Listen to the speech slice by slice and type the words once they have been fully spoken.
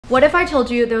What if I told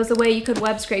you there was a way you could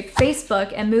web scrape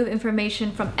Facebook and move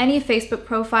information from any Facebook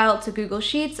profile to Google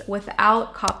Sheets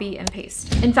without copy and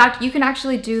paste? In fact, you can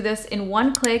actually do this in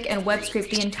one click and web scrape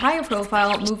the entire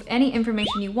profile, move any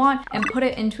information you want, and put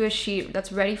it into a sheet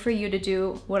that's ready for you to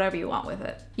do whatever you want with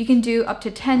it. You can do up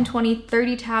to 10, 20,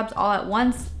 30 tabs all at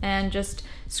once and just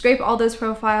scrape all those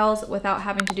profiles without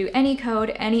having to do any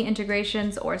code, any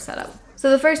integrations, or setup.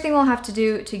 So the first thing we'll have to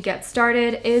do to get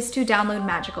started is to download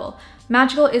Magical.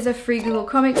 Magical is a free Google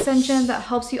Chrome extension that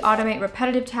helps you automate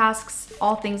repetitive tasks,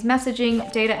 all things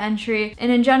messaging, data entry, and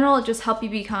in general, just help you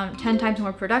become 10 times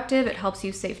more productive. It helps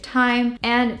you save time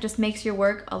and just makes your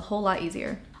work a whole lot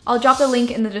easier. I'll drop the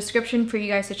link in the description for you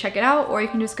guys to check it out, or you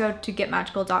can just go to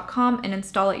getmagical.com and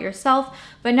install it yourself.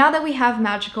 But now that we have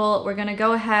Magical, we're gonna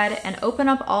go ahead and open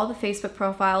up all the Facebook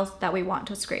profiles that we want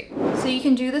to scrape. So you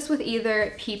can do this with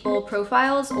either people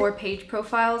profiles or page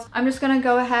profiles. I'm just gonna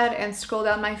go ahead and scroll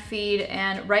down my feed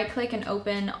and right click and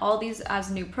open all these as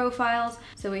new profiles.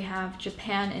 So we have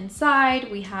Japan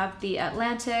Inside, we have The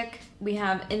Atlantic, we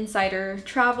have Insider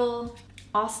Travel,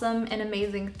 Awesome and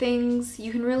Amazing Things.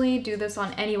 You can really do this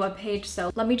on any web page,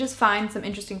 so let me just find some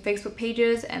interesting Facebook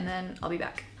pages and then I'll be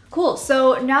back. Cool,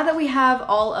 so now that we have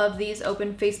all of these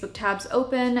open Facebook tabs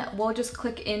open, we'll just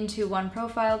click into one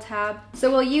profile tab. So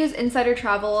we'll use Insider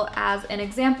Travel as an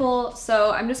example.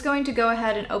 So I'm just going to go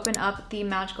ahead and open up the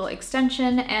Magical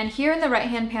extension, and here in the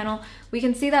right-hand panel, we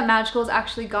can see that Magical's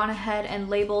actually gone ahead and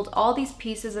labeled all these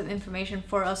pieces of information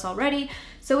for us already.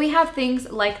 So we have things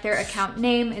like their account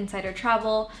name, Insider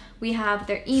Travel, we have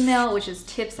their email, which is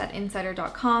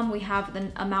tips@insider.com, we have the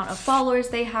amount of followers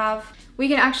they have. We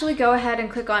can actually go ahead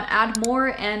and click on add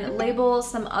more and label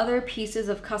some other pieces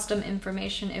of custom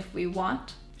information if we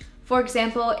want. For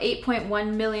example,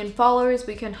 8.1 million followers,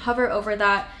 we can hover over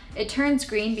that. It turns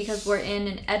green because we're in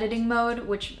an editing mode,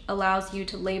 which allows you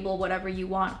to label whatever you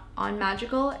want on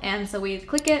Magical. And so we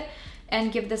click it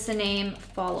and give this a name,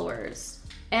 followers.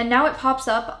 And now it pops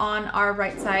up on our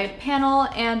right side panel.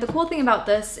 And the cool thing about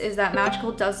this is that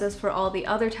Magical does this for all the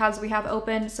other tabs we have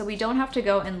open, so we don't have to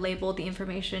go and label the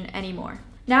information anymore.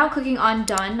 Now clicking on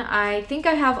done, I think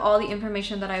I have all the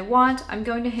information that I want. I'm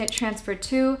going to hit transfer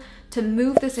to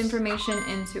move this information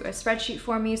into a spreadsheet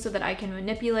for me so that I can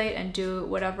manipulate and do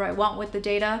whatever I want with the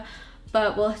data.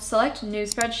 But we'll select new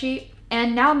spreadsheet.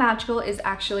 And now Magical is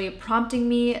actually prompting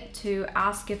me to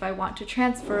ask if I want to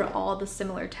transfer all the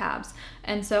similar tabs.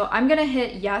 And so I'm gonna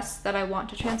hit yes that I want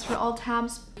to transfer all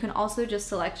tabs. You can also just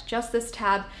select just this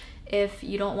tab if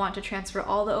you don't want to transfer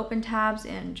all the open tabs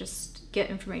and just get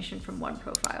information from one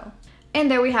profile. And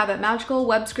there we have it. Magical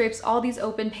web scrapes all these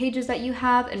open pages that you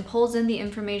have and pulls in the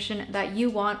information that you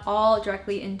want all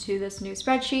directly into this new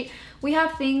spreadsheet. We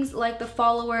have things like the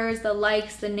followers, the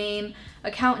likes, the name,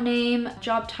 account name,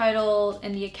 job title,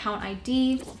 and the account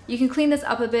ID. You can clean this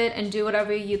up a bit and do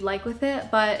whatever you'd like with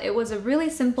it, but it was a really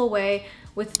simple way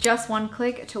with just one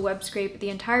click to web scrape the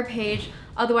entire page.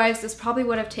 Otherwise, this probably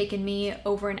would have taken me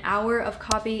over an hour of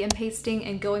copy and pasting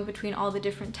and going between all the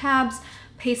different tabs,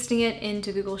 pasting it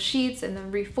into Google Sheets and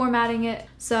then reformatting it.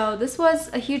 So this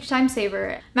was a huge time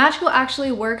saver. Magical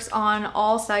actually works on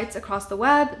all sites across the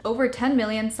web, over 10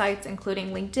 million sites,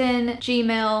 including LinkedIn,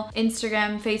 Gmail,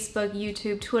 Instagram, Facebook,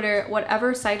 YouTube, Twitter,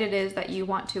 whatever site it is that you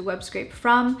want to web scrape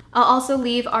from. I'll also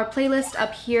leave our playlist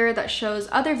up here that shows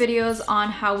other videos on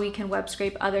how we can web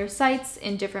scrape other sites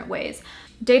in different ways.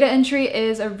 Data entry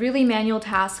is a really manual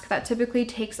task that typically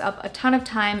takes up a ton of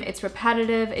time. It's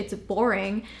repetitive, it's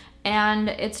boring, and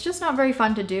it's just not very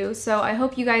fun to do. So I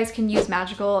hope you guys can use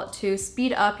Magical to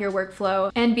speed up your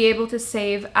workflow and be able to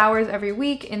save hours every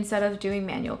week instead of doing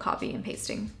manual copy and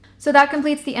pasting. So that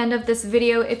completes the end of this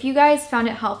video. If you guys found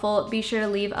it helpful, be sure to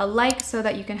leave a like so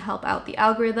that you can help out the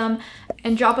algorithm,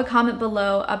 and drop a comment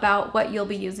below about what you'll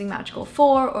be using Magical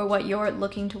for or what you're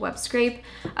looking to web scrape,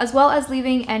 as well as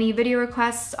leaving any video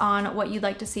requests on what you'd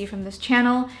like to see from this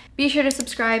channel. Be sure to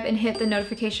subscribe and hit the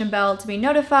notification bell to be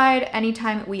notified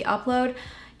anytime we upload.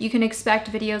 You can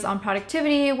expect videos on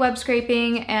productivity, web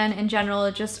scraping, and in general,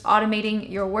 just automating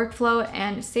your workflow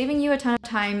and saving you a ton of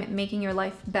time, making your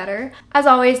life better. As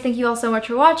always, thank you all so much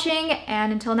for watching,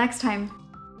 and until next time.